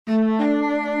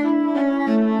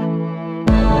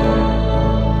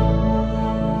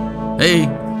Hey,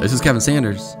 this is Kevin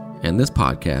Sanders, and this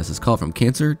podcast is called From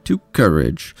Cancer to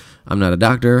Courage. I'm not a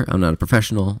doctor. I'm not a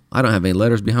professional. I don't have any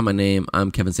letters behind my name.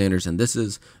 I'm Kevin Sanders, and this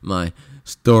is my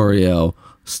Story Dario.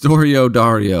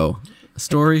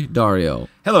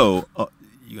 Hello.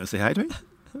 You gonna say hi to me?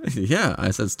 Yeah, I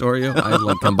said Storio. I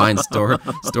like combined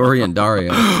story and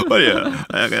Dario. Oh yeah,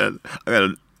 I got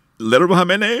a letter behind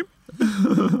my name.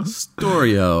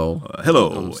 Storio.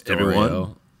 Hello,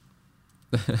 everyone.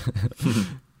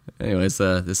 Anyways,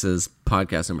 this is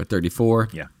podcast number 34.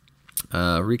 Yeah.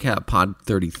 Recap pod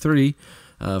 33.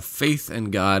 Faith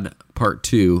and God part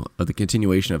 2 of the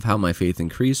continuation of how my faith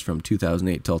increased from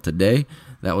 2008 till today.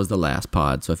 That was the last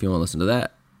pod. So if you want to listen to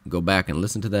that, go back and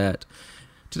listen to that.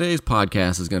 Today's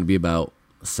podcast is going to be about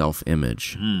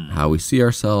self-image, how we see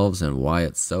ourselves and why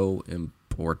it's so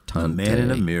important. The man in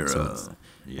a mirror.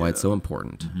 Why it's so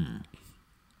important. Mm-hmm.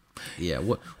 Yeah.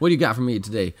 What do you got for me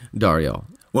today, Dario?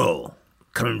 Well,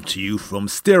 coming to you from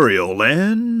Stereo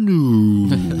Land. Ooh.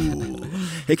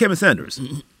 Hey, Kevin Sanders.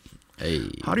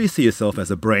 Hey. How do you see yourself as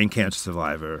a brain cancer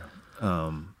survivor?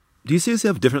 Do you see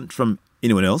yourself different from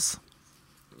anyone else?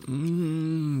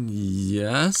 Yes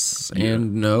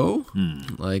and no.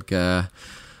 Like, I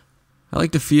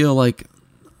like to feel like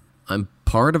I'm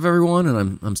part of everyone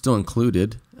and I'm still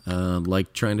included.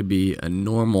 Like trying to be a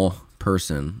normal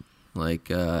person.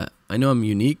 Like, I know I'm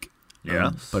unique.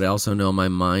 But I also know my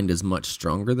mind is much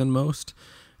stronger than most.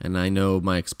 And I know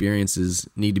my experiences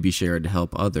need to be shared to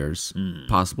help others,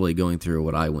 possibly going through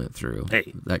what I went through.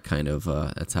 Hey. That kind of,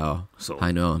 that's how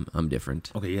I know I'm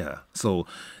different. Okay, yeah. So,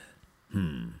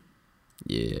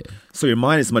 Yeah. So your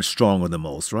mind is much stronger than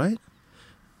most, right?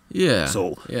 Yeah.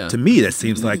 So, yeah. To me, that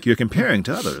seems like you're comparing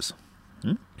to others.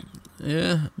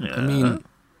 Yeah. I mean,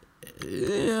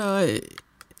 yeah,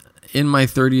 in my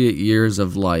 38 years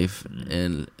of life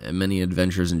and many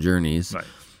adventures and journeys, Right.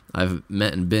 I've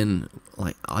met and been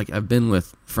like I've been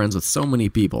with friends with so many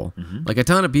people, like a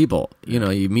ton of people. You know,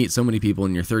 you meet so many people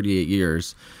in your 38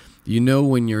 years. You know,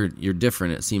 when you're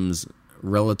different, it seems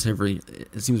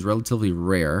relatively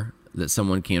rare that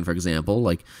someone can, for example,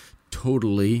 like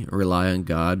totally rely on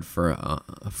God for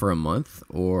a month,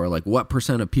 or like what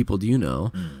percent of people do you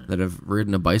know that have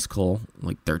ridden a bicycle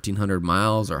like 1,300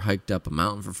 miles or hiked up a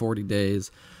mountain for 40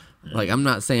 days? Like, I'm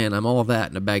not saying I'm all of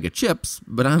that in a bag of chips,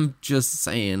 but I'm just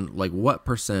saying, like, what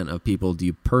percent of people do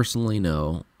you personally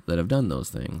know that have done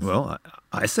those things? Well,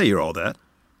 I say you're all that.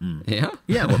 Yeah?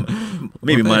 Yeah, well,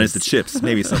 maybe minus the chips,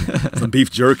 maybe some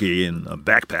beef jerky and a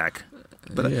backpack.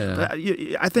 But,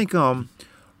 I think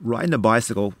riding a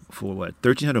bicycle for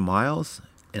 1,300 miles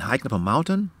and hiking up a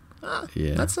mountain,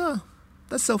 that's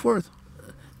self-worth.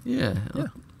 Yeah.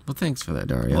 Well, thanks for that,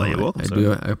 Dario. Well, you're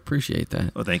welcome, I appreciate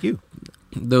that. Well, thank you.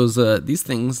 Those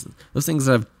things that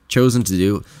I've chosen to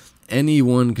do,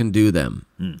 anyone can do them.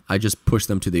 I just push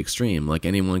them to the extreme. Like,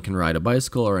 anyone can ride a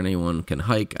bicycle or anyone can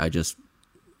hike. I just,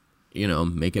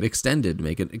 make it extended,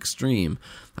 make it extreme.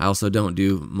 I also don't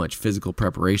do much physical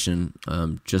preparation,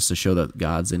 just to show that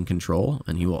God's in control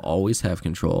and He will always have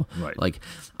control. Right. Like,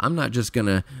 I'm not just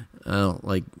gonna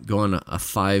go on a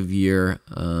 5-year,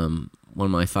 one of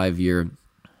my 5-year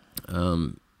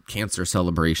cancer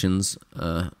celebrations.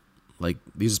 Like,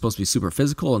 these are supposed to be super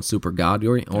physical and super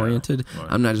God-oriented. Yeah,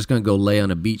 right. I'm not just going to go lay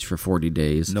on a beach for 40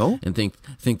 days and think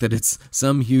that it's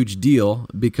some huge deal,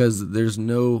 because there's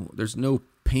no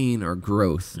pain or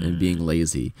growth in being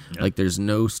lazy. Yep. Like, there's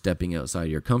no stepping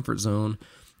outside your comfort zone.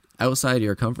 Outside of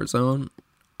your comfort zone,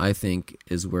 I think,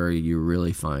 is where you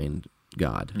really find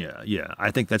God. Yeah, I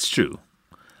think that's true.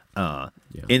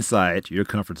 Inside your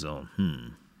comfort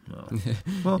zone.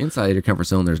 Well, inside your comfort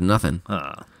zone, there's nothing.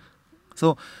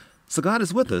 So God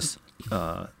is with us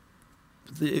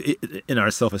in our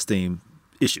self-esteem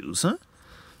issues, huh?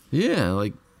 Yeah,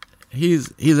 like he's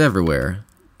everywhere.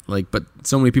 Like, but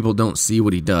so many people don't see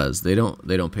what He does. They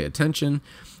don't pay attention.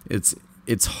 It's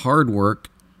hard work,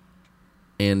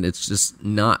 and it's just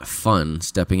not fun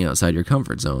stepping outside your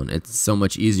comfort zone. It's so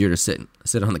much easier to sit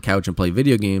on the couch and play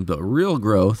video games, but real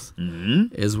growth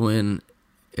is when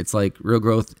it's like real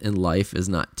growth in life is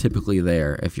not typically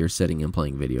there if you're sitting and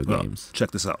playing video games.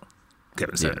 Check this out,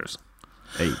 Kevin Sanders.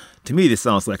 Hey. To me, this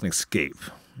sounds like an escape.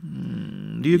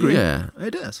 Do you agree? Yeah.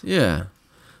 It does. Yeah.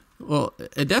 Well,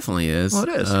 it definitely is. Well,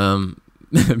 it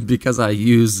is. Because I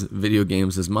use video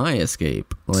games as my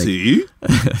escape. Like, see?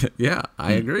 Yeah,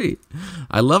 I agree.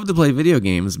 I love to play video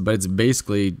games, but it's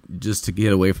basically just to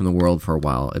get away from the world for a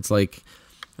while. It's like,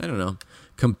 I don't know,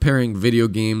 comparing video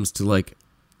games to like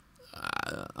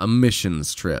a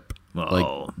missions trip.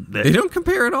 Well, like, they don't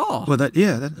compare at all. Well, they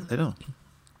don't.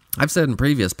 I've said in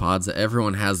previous pods that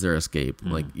everyone has their escape.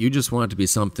 Like, you just want it to be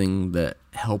something that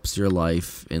helps your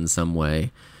life in some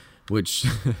way, which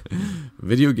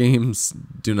video games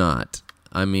do not.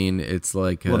 I mean, it's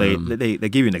like... Well, they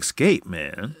give you an escape,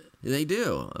 man. They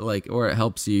do. Like, or it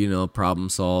helps you, problem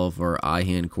solve or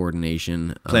eye-hand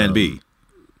coordination. Plan B.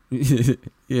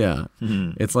 Yeah.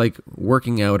 It's like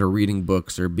working out or reading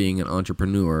books or being an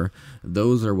entrepreneur.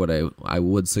 Those are what I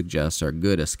would suggest are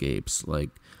good escapes.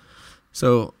 Like,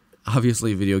 so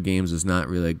obviously video games is not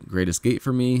really a great escape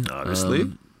for me.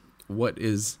 Obviously. What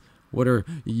are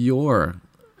your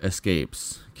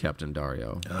escapes, Captain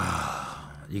Dario?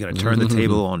 You're going to turn the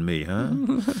table on me, huh?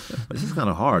 This is kind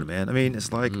of hard, man. I mean,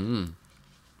 it's like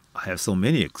I have so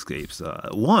many escapes.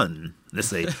 One,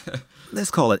 let's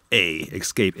call it A,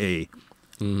 escape A,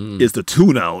 is the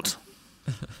tune out.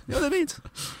 You know what that means?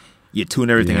 You tune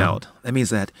everything out. That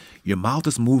means that your mouth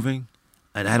is moving,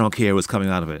 and I don't care what's coming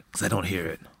out of it because I don't hear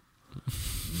it.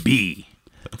 B,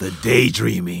 the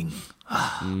daydreaming.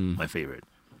 My favorite.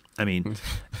 I mean,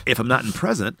 if I'm not in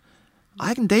present,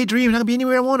 I can daydream and I can be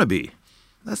anywhere I want to be.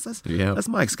 That's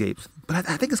my escape. But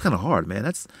I think it's kind of hard, man.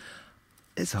 It's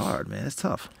hard, man. It's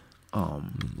tough. I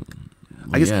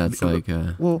guess it's like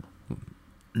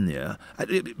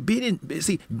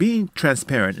being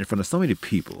transparent in front of so many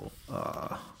people.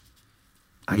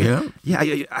 This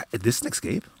is an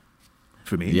escape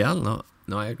for me. Yeah, no,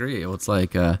 I agree. It's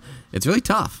like it's really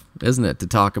tough, isn't it, to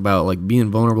talk about like being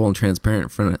vulnerable and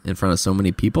transparent in front of so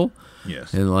many people.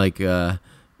 Yes, and like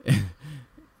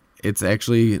it's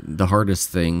actually the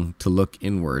hardest thing to look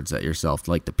inwards at yourself,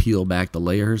 like to peel back the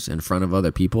layers in front of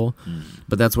other people.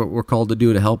 But that's what we're called to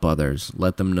do, to help others,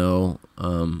 let them know,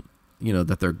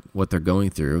 that what they're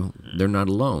going through, they're not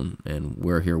alone, and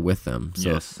we're here with them.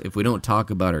 So if we don't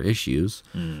talk about our issues,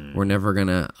 we're never going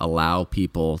to allow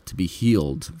people to be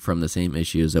healed from the same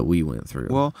issues that we went through.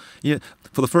 Well,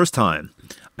 for the first time,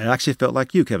 I actually felt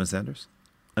like you, Kevin Sanders.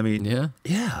 I mean, yeah.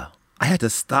 I had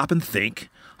to stop and think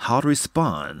how to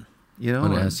respond. I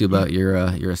want to ask you about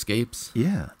your escapes.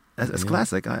 Yeah, that's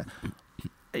classic.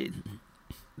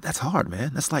 That's hard,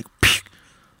 man. That's like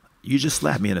you just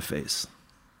slapped me in the face.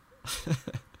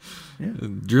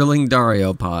 Drilling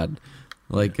Dario pod,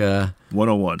 like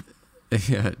 101.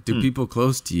 Yeah. Do people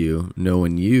close to you know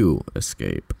when you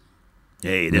escape?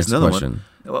 Hey, there's another question.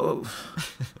 Well,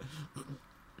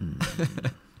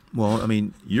 I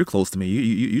mean, you're close to me.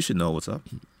 You should know what's up.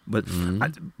 But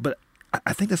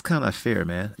I think that's kind of fair,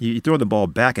 man. You throw the ball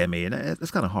back at me, and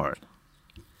that's kind of hard.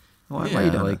 Why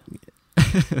you doing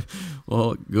that?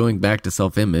 Well, going back to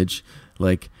self-image,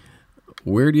 like,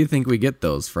 where do you think we get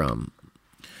those from?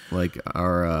 Like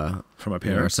our from our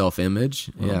parents, our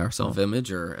self-image, our self-image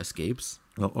or escapes.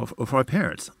 Or from our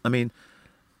parents. I mean,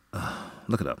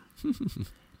 look it up.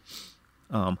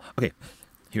 Okay,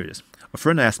 here it is. A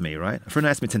friend asked me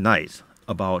tonight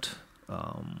about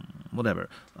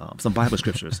some Bible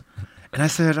scriptures. And I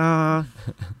said,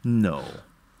 no.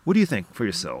 What do you think for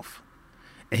yourself?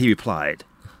 And he replied,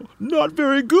 not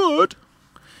very good.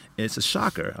 It's a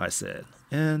shocker, I said.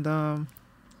 And I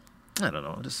don't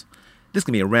know. This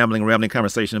can be a rambling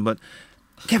conversation, but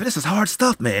Kevin, this is hard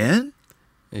stuff, man.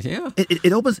 Yeah.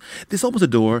 It opens the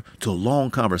door to a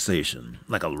long conversation,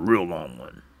 like a real long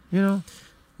one.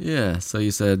 Yeah. So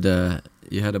you said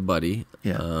you had a buddy.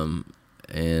 Yeah.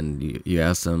 And you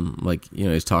asked him, like,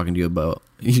 he's talking to you about,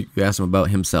 you asked him about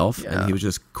himself, and he was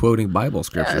just quoting Bible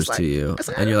scriptures to you.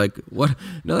 And you're like, what?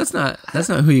 No, that's not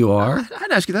who you are. I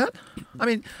didn't ask you that. I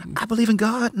mean, I believe in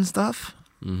God and stuff.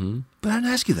 But I didn't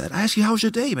ask you that. I asked you, how was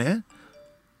your day, man?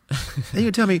 And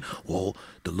you tell me, well,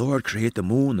 the Lord created the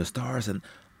moon, the stars, and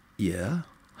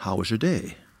how was your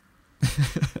day?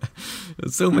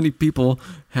 So many people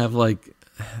have like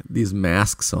these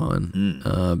masks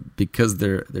on because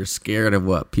they're scared of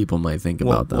what people might think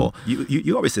about them. Well,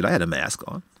 you always said I had a mask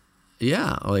on.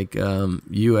 Yeah, like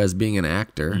you as being an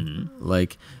actor,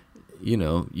 like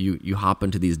you hop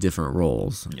into these different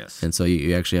roles. Yes, and so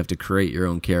you actually have to create your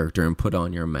own character and put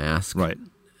on your mask. Right.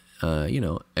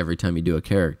 Every time you do a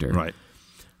character. Right.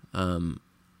 And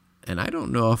I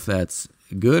don't know if that's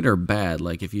good or bad.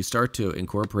 Like if you start to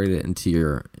incorporate it into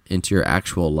your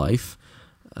actual life,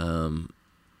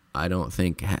 I don't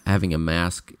think having a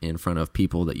mask in front of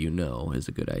people that is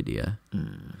a good idea.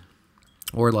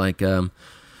 Or like how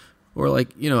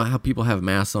people have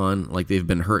masks on, like they've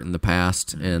been hurt in the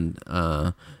past, and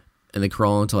they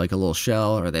crawl into like a little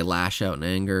shell, or they lash out in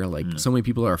anger. Like so many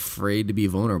people are afraid to be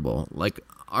vulnerable. Like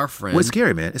our friend. Well, it's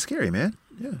scary, man. It's scary, man.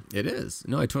 Yeah, it is.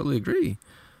 No, I totally agree.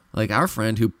 Like our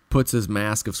friend who puts his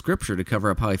mask of scripture to cover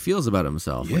up how he feels about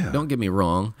himself. Yeah. Like, don't get me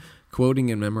wrong.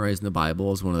 quoting and memorizing the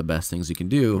Bible is one of the best things you can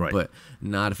do, Right. but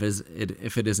not if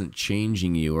it isn't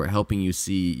changing you or helping you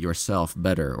see yourself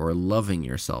better or loving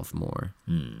yourself more.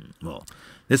 Well,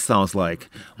 this sounds like,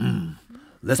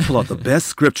 let's pull out the best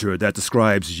scripture that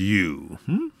describes you.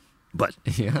 But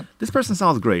Yeah. this person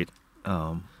sounds great.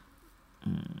 Yeah.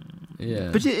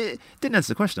 But it didn't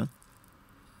answer the question.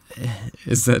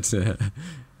 Is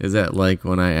that like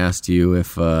when I asked you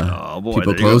if Oh, boy,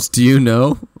 people there you close to you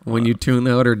know when you tune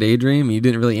out or daydream? You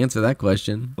didn't really answer that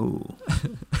question. Ooh.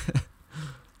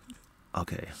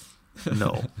 Okay.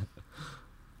 No.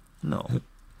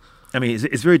 I mean,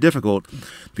 it's very difficult to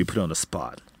be put on the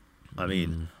spot. I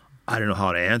mean, I don't know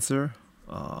how to answer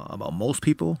about most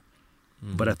people,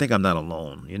 but I think I'm not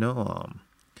alone.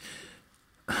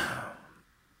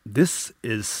 This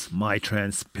is my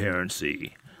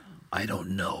transparency. I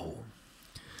don't know.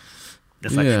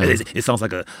 It's like it sounds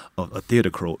like a theater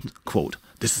quote.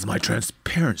 This is my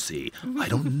transparency. I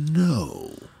don't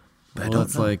know. But Well,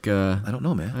 it's like I don't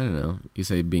know, man. I don't know. You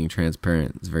say being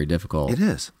transparent is very difficult. It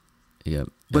is. Yep.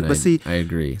 But And see, I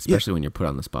agree, especially when you're put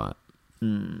on the spot.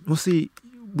 Well, see,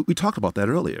 we talked about that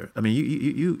earlier. I mean,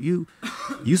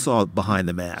 you saw behind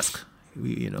the mask.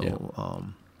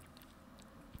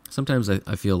 Sometimes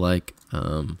I feel like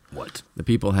What? the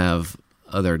people have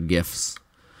other gifts,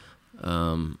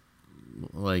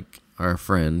 like our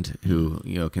friend who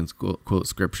can quote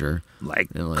scripture Like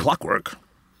and, clockwork.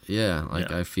 Yeah, Yeah.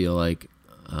 I feel like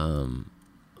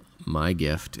my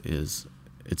gift is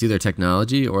it's either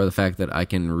technology or the fact that I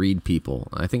can read people.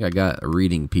 I think I got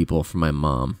reading people from my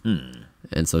mom,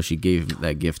 and so she gave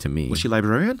that gift to me. Was she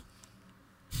librarian?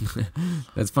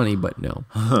 That's funny, but no.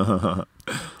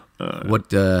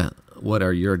 What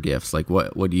are your gifts? Like,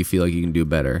 what do you feel like you can do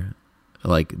better?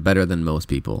 Like, better than most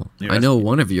people? I know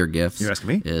one of your gifts. You're asking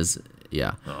me? Is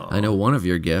I know one of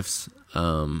your gifts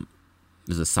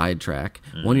is a sidetrack.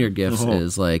 One of your gifts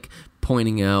is like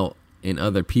pointing out in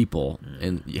other people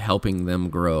and helping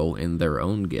them grow in their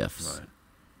own gifts.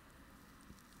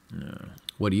 Right. Yeah.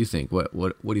 What do you think? What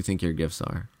do you think your gifts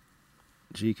are?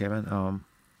 Gee, Kevin,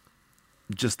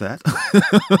 just that.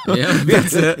 Yeah,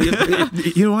 that's it.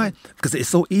 You know why? Because it's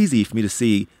so easy for me to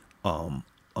see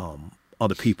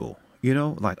other people.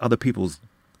 Like other people's.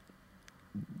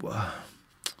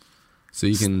 So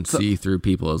you can see through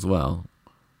people as well.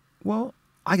 Well,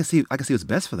 I can see what's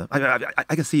best for them.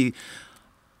 I can see.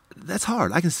 That's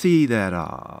hard. I can see that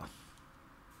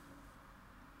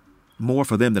more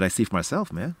for them than I see for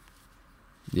myself, man.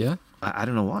 Yeah, I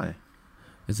don't know why.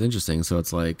 it's interesting. So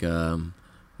it's like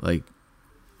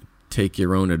take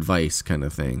your own advice kind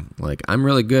of thing. Like, I'm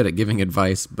really good at giving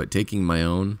advice, but taking my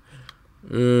own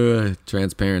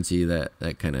transparency, that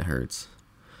kind of hurts.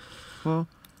 Well,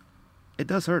 it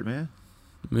does hurt, man.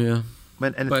 Yeah,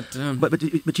 But but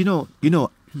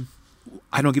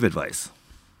I don't give advice.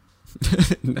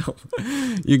 no,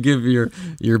 you give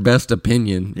your best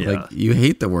opinion. Yeah. Like, you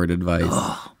hate the word advice.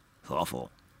 Oh, it's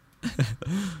awful.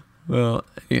 Well,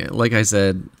 yeah, like I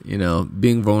said,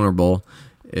 being vulnerable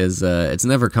is it's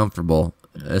never comfortable,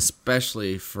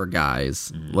 especially for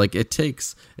guys. Like, it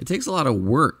takes a lot of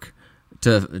work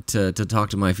to talk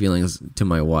to my feelings to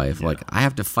my wife. Yeah. Like, I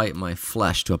have to fight my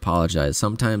flesh to apologize.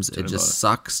 Sometimes it just about it.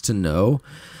 sucks to know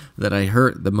that I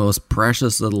hurt the most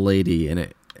precious little lady, and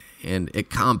it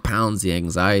compounds the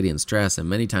anxiety and stress, and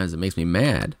many times it makes me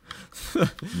mad.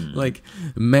 Like,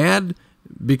 mad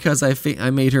because I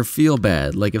made her feel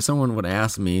bad. Like, if someone would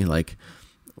ask me, like,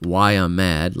 why I'm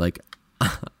mad, like,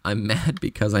 I'm mad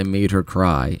because I made her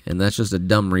cry, and that's just a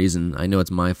dumb reason. I know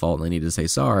it's my fault and I need to say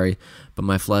sorry, but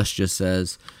my flesh just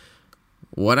says,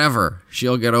 whatever,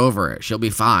 she'll get over it, she'll be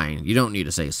fine, you don't need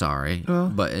to say sorry.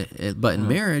 But in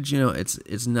marriage,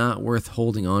 it's not worth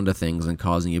holding on to things and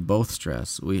causing you both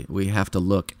stress. We have to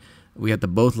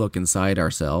both look inside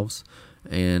ourselves,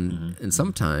 and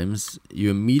sometimes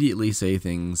you immediately say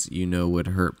things would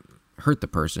hurt the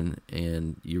person,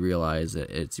 and you realize that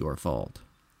it's your fault.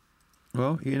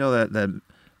 Well, you know you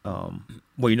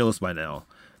know this by now.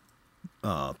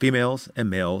 Females and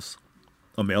males,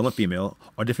 or male and female,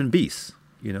 are different beasts.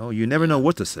 You never know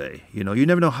what to say. You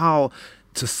never know how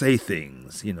to say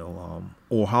things.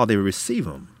 Or how they receive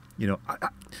them. I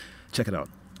check it out.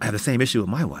 I have the same issue with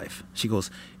my wife. She goes,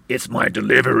 "It's my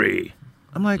delivery."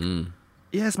 I'm like,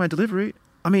 "Yeah, it's my delivery."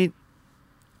 I mean,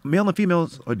 male and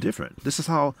females are different. This is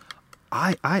how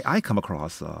I come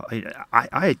across.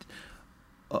 I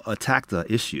attack the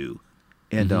issue,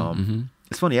 and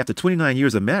it's funny. After 29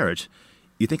 years of marriage,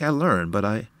 you think I learned, but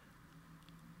I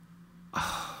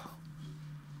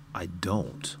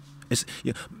don't.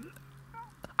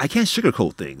 I can't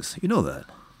sugarcoat things. You know that.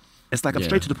 It's like I'm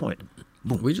straight to the point.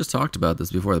 Boom. We just talked about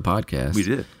this before the podcast. We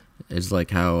did. It's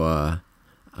like how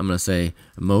I'm gonna say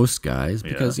most guys,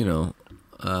 because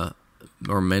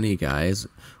or many guys,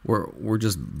 we're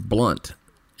just blunt,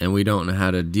 and we don't know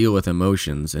how to deal with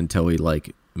emotions until we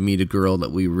like meet a girl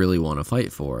that we really want to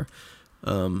fight for.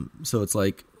 So it's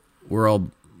like we're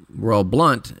all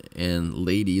blunt, and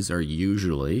ladies are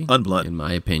usually unblunt, in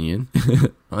my opinion.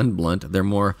 Unblunt. They're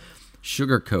more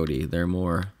sugar-coaty. They're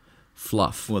more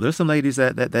fluff. Well, there's some ladies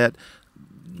that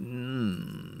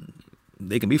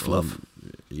they can be fluff.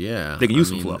 Yeah, they can use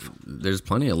some fluff. There's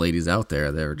plenty of ladies out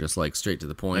there that are just like straight to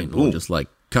the point and boom. will just like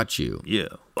cut you. Yeah.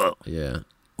 Well, yeah.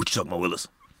 What you talking about, Willis?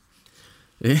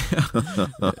 Yeah.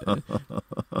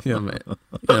 Yeah, man. You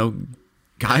know,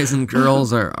 guys and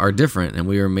girls are different, and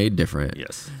we are made different.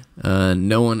 Yes.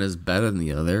 No one is better than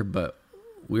the other, but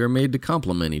we are made to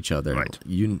complement each other. Right.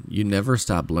 You never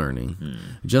stop learning.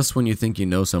 Just when you think you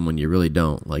know someone, you really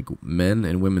don't. Like, men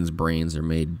and women's brains are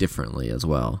made differently as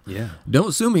well. Yeah.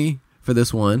 Don't sue me for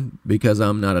this one, because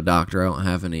I'm not a doctor. I don't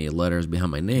have any letters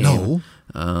behind my name. No.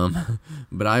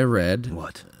 But I read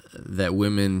what? That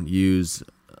women use,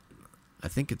 I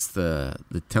think it's the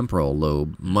temporal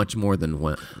lobe much more than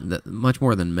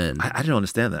men. I don't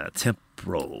understand that.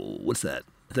 Temporal. What's that?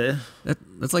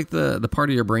 That's like the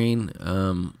part of your brain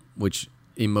which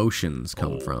emotions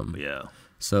come from. Yeah.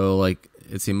 So like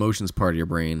it's the emotions part of your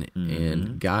brain,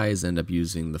 and guys end up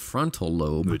using the frontal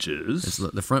lobe, which is it's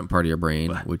the front part of your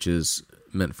brain, which is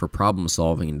meant for problem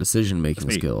solving and decision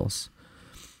making skills.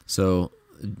 So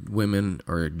women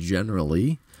are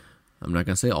generally, I'm not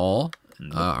gonna say all,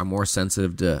 are more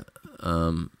sensitive to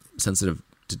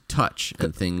touch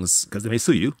and things, because they may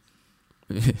sue you.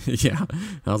 Yeah,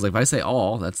 I was like, if I say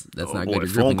all, that's not good. You're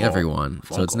grouping everyone,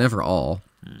 so it's never all.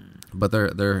 But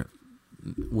they're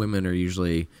women are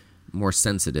usually more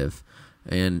sensitive,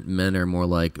 and men are more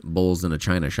like bulls in a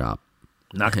china shop.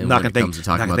 Knocking things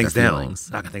down.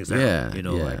 Yeah, you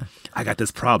know, like, I got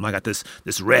this problem. I got this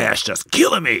rash just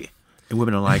killing me. And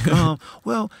women are like,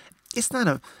 well, it's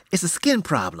a skin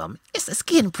problem. It's a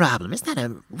skin problem. It's not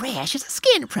a rash. It's a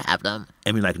skin problem.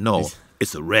 And we're like, no,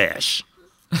 it's a rash.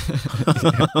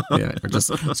 Yeah, or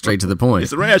just straight to the point.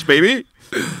 It's a rash, baby.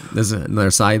 There's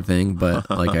another side thing, but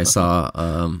like I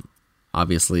saw,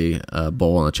 obviously a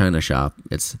bowl in a china shop.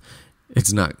 It's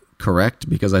not correct,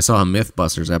 because I saw a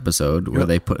MythBusters episode where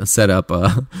they set up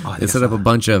a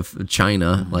bunch of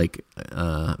china, like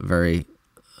very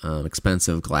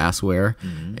expensive glassware,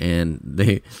 and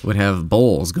they would have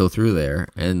bowls go through there,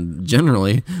 and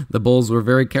generally the bowls were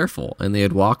very careful, and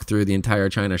they'd walk through the entire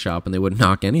china shop and they wouldn't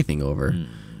knock anything over.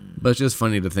 But it's just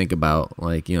funny to think about,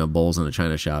 like, you know, bowls in a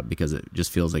china shop, because it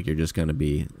just feels like you're just going to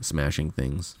be smashing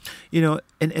things. You know,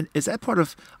 and is that part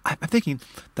of, I'm thinking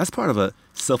that's part of a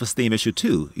self-esteem issue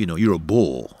too. You know, you're a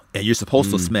bull and you're supposed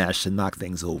to smash and knock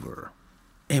things over.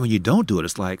 And when you don't do it,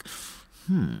 it's like,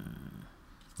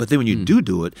 But then when you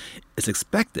do it, it's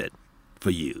expected for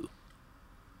you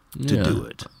to do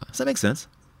it. Does that make sense?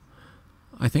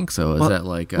 I think so. Is that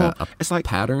like a it's like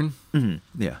pattern?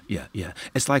 Yeah.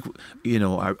 It's like, you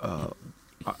know,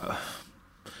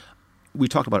 we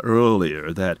talked about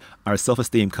earlier that our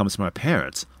self-esteem comes from our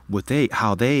parents,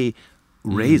 how they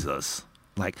raise us.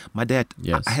 Like my dad,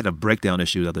 I had a breakdown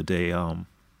issue the other day,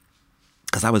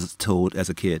 because I was told as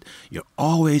a kid, you're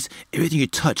always, everything you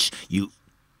touch, you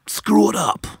screw it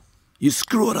up.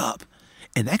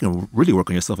 And that can really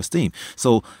work on your self-esteem.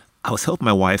 So I was helping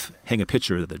my wife hang a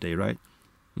picture the other day, right?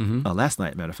 Last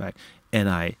night, matter of fact. And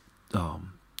I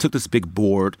took this big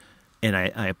board and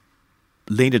I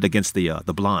leaned it against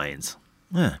the blinds.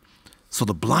 So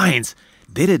the blinds,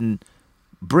 they didn't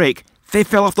break. They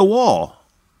fell off the wall.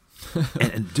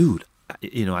 and dude,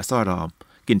 you know, I started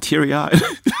getting teary-eyed.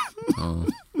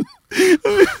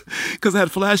 Because I had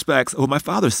flashbacks of what my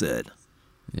father said.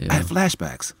 I had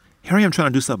flashbacks. Here I am trying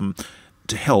to do something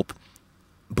to help,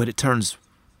 but it turns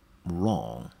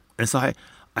wrong. And so I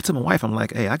told my wife, I'm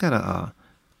like, hey, I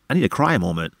need a cry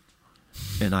moment.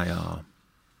 And I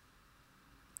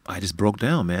just broke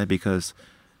down, man, because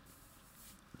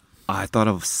I thought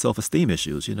of self-esteem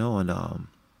issues, you know, and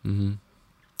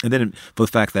then for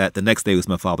the fact that the next day was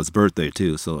my father's birthday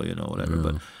too, so, you know,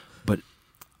 whatever. But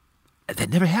that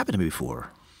never happened to me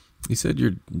before. You said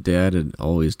your dad had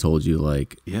always told you,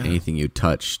 like, anything you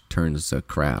touch turns to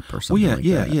crap or something like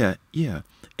that. Yeah.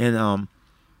 And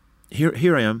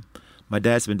here I am. My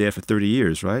dad's been dead for 30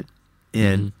 years, right?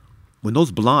 And when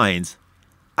those blinds,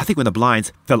 I think when the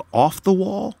blinds fell off the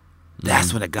wall,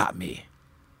 that's when it got me.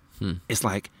 It's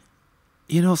like,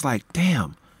 you know, it's like,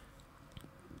 damn,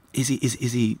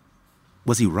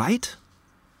 was he right?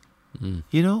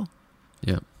 You know?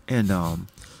 Yeah. And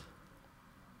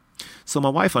So my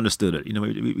wife understood it. You know,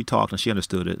 we talked and she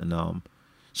understood it, and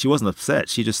she wasn't upset.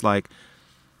 She just like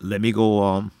let me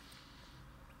go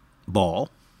ball.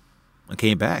 I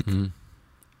came back,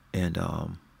 and I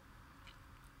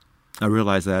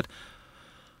realized that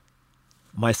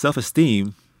my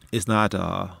self-esteem is not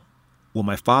what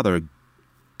my father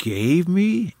gave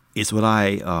me. It's what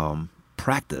I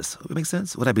practice. It makes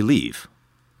sense. What I believe.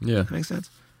 Yeah, it makes sense.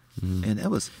 And it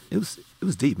was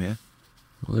deep, man.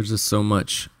 Well, there's just so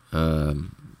much.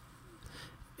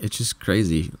 It's just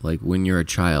crazy. Like when you're a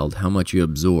child, how much you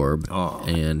absorb,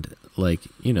 and like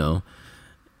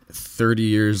 30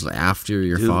 years after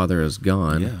your father is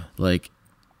gone, like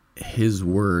his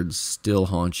words still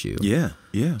haunt you.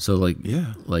 Yeah. So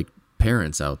like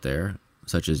parents out there,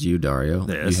 such as you, Dario,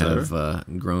 you have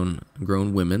grown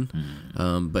women,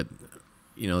 but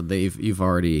you've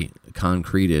already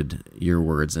concreted your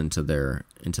words into their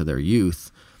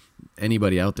youth.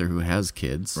 Anybody out there who has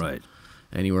kids, right?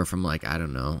 Anywhere from like, I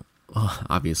don't know,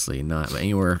 obviously not, but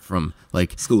anywhere from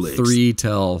like school age. 3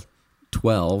 till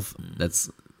 12, that's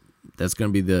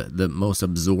going to be the most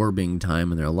absorbing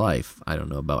time in their life. I don't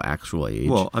know about actual age.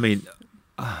 Well, I mean,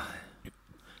 I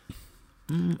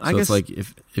guess it's like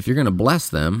if you're going to bless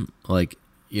them, like,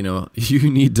 you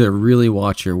need to really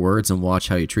watch your words and watch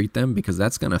how you treat them, because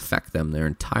that's going to affect them their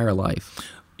entire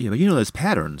life. Yeah, but there's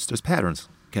patterns. There's patterns,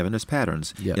 Kevin. There's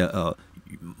patterns. Yeah.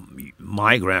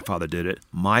 My grandfather did it.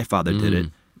 My father did it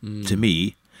to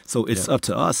me. So it's up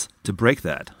to us to break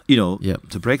that.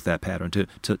 To break that pattern.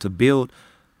 To build.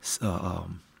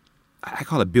 I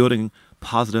call it building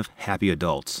positive, happy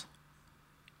adults.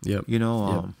 Yep.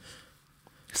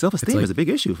 Self-esteem is a big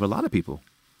issue for a lot of people.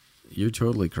 You're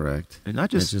totally correct. And not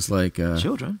just like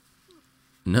children.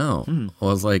 No.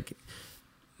 Well, it's like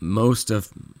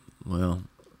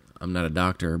I'm not a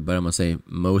doctor, but I'm going to say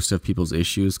most of people's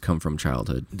issues come from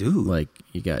childhood. Dude. Like,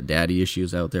 you got daddy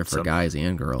issues out there for guys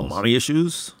and girls. Mommy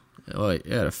issues? Well, it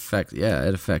can affect you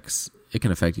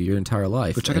your entire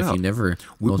life. But check it out. You never,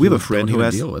 we have a friend who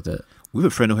has deal with it. We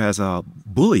have a friend who has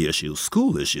bully issues,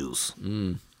 school issues.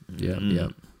 Yeah.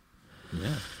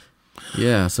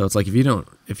 Yeah, so it's like if you don't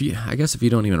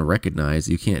even recognize,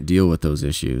 you can't deal with those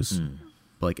issues.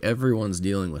 Like everyone's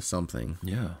dealing with something.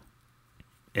 Yeah.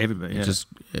 Everybody. Yeah.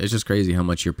 It's just crazy how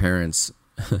much your parents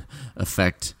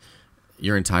affect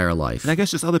your entire life. And I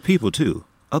guess just other people too.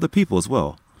 Other people as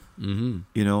well. Can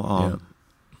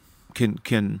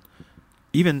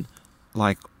even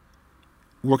like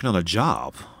working on a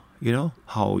job,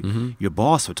 how your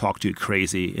boss would talk to you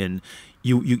crazy, and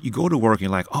you go to work and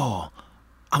you're like, oh,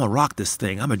 I'm gonna rock this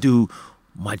thing. I'm gonna do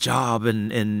my job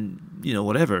and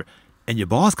whatever. And your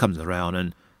boss comes around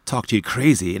and talk to you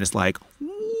crazy, and it's like,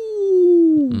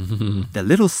 that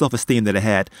little self-esteem that I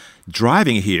had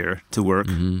driving here to work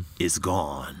is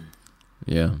gone.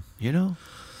 Yeah.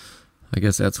 I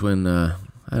guess that's when I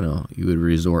don't know, you would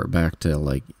resort back to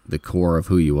like the core of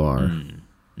who you are.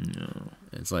 No.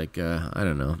 It's like I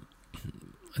don't know.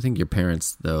 I think your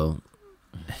parents, though,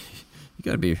 you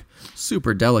got to be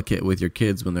super delicate with your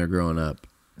kids when they're growing up.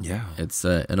 Yeah. It's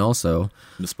and also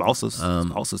the spouses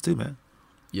too, man.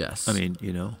 Yes. I mean,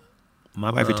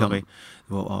 my wife would tell me,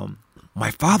 well, my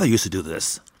father used to do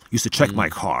this. Used to check my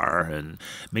car and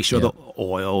make sure the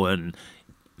oil and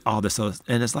all this stuff.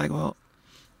 And it's like, well,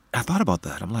 I thought about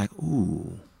that. I'm like,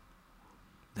 ooh,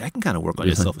 that can kind of work on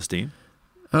your self-esteem.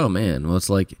 Oh, man. Well, it's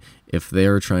like if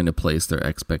they're trying to place their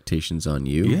expectations on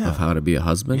you of how to be a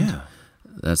husband,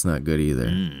 that's not good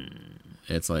either.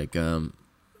 It's like, I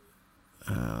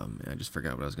just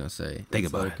forgot what I was going to say. Think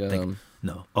about it.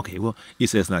 No. Okay, well, you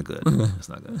say it's not good. It's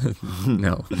not good.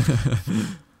 No.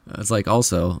 It's like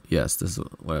also, yes, this is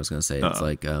what I was going to say. It's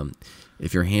like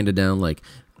if you're handed down, like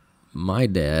my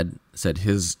dad said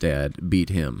his dad beat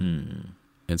him.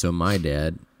 And so my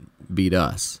dad beat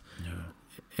us.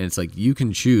 And it's like you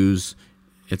can choose.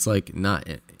 It's like not,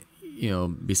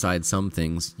 besides some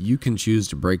things, you can choose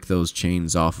to break those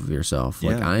chains off of yourself.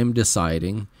 Like I'm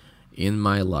deciding in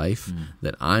my life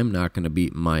that I'm not going to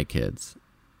beat my kids.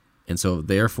 And so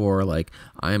therefore, like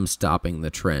I'm stopping the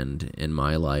trend in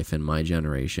my life and my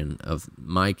generation of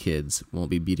my kids won't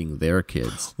be beating their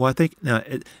kids. Well, I think now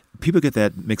people get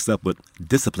that mixed up with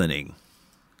disciplining.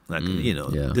 Like,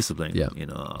 disciplining, you're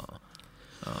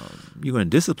going to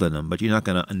discipline them, but you're not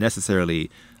going to necessarily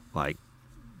like,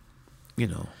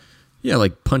 Yeah,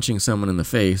 like punching someone in the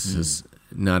face is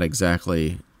not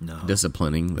exactly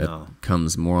disciplining. That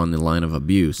comes more on the line of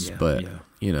abuse. But,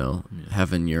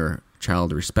 having your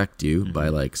child respect you by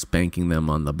like spanking them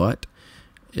on the butt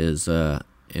is,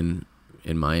 in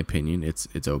my opinion,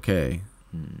 it's okay.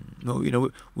 No,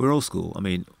 we're old school. I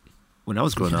mean, when I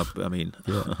was growing up, I mean,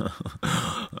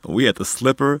 We had the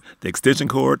slipper, the extension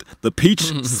cord, the peach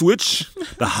switch,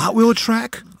 the Hot Wheel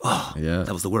track. Oh, yeah,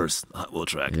 that was the worst Hot Wheel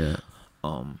track. Yeah,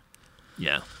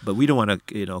 yeah. But we don't want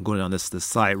to, go down this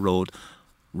side road.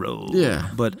 Yeah.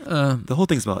 But the whole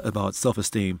thing is about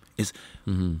self-esteem is.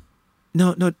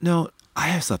 No. I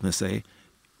have something to say.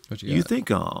 What you think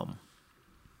for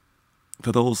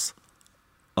those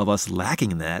of us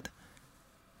lacking in that,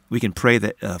 we can pray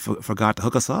that for God to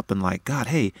hook us up and like, God,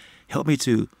 hey, help me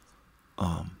to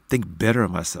think better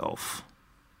of myself.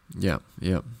 Yeah.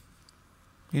 You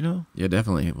know? Yeah,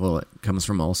 definitely. Well, it comes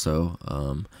from also,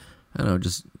 I don't know,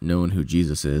 just knowing who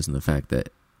Jesus is and the fact that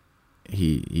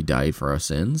he died for our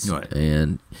sins. Right.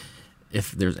 And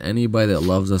if there's anybody that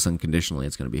loves us unconditionally,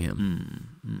 it's going to be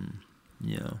him.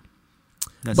 Yeah.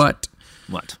 But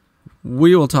what?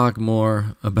 We will talk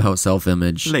more about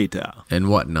self-image later and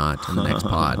whatnot in the next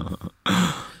pod.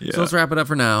 Yeah. So let's wrap it up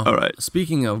for now. All right.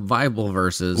 Speaking of Bible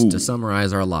verses to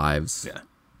summarize our lives,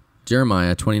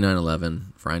 Jeremiah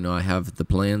 29:11. For I know I have the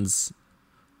plans.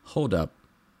 Hold up.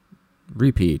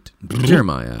 Repeat.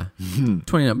 Jeremiah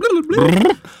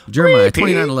 29. Jeremiah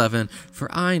 29:11.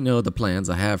 For I know the plans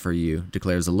I have for you,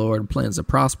 declares the Lord. Plans to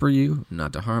prosper you,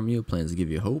 not to harm you. Plans to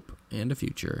give you hope and a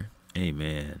future.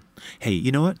 Amen. Hey,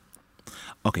 you know what?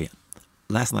 Okay,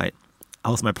 last night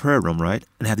I was in my prayer room, right,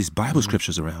 and I had these Bible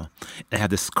scriptures around, and I had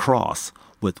this cross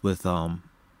with a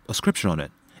scripture on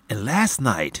it. And last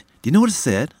night, do you know what it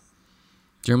said?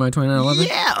 Jeremiah 29:11.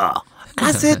 Yeah,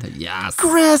 I said, yes,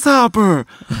 grasshopper.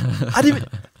 I didn't.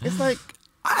 It's like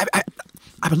I've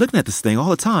been looking at this thing all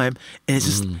the time, and it's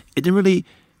just it didn't really.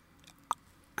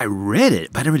 I read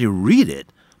it, but I didn't really read it.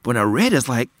 But when I read it, it's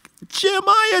like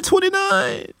Jeremiah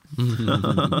 29.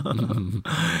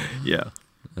 Yeah.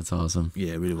 That's awesome.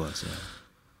 Yeah, it really was. Yeah.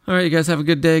 All right, you guys have a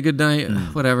good day, good night,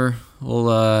 whatever.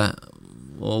 We'll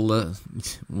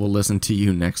listen to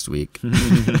you next week.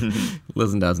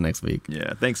 Listen to us next week.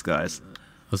 Yeah, thanks, guys.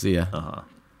 We'll see ya. Uh-huh.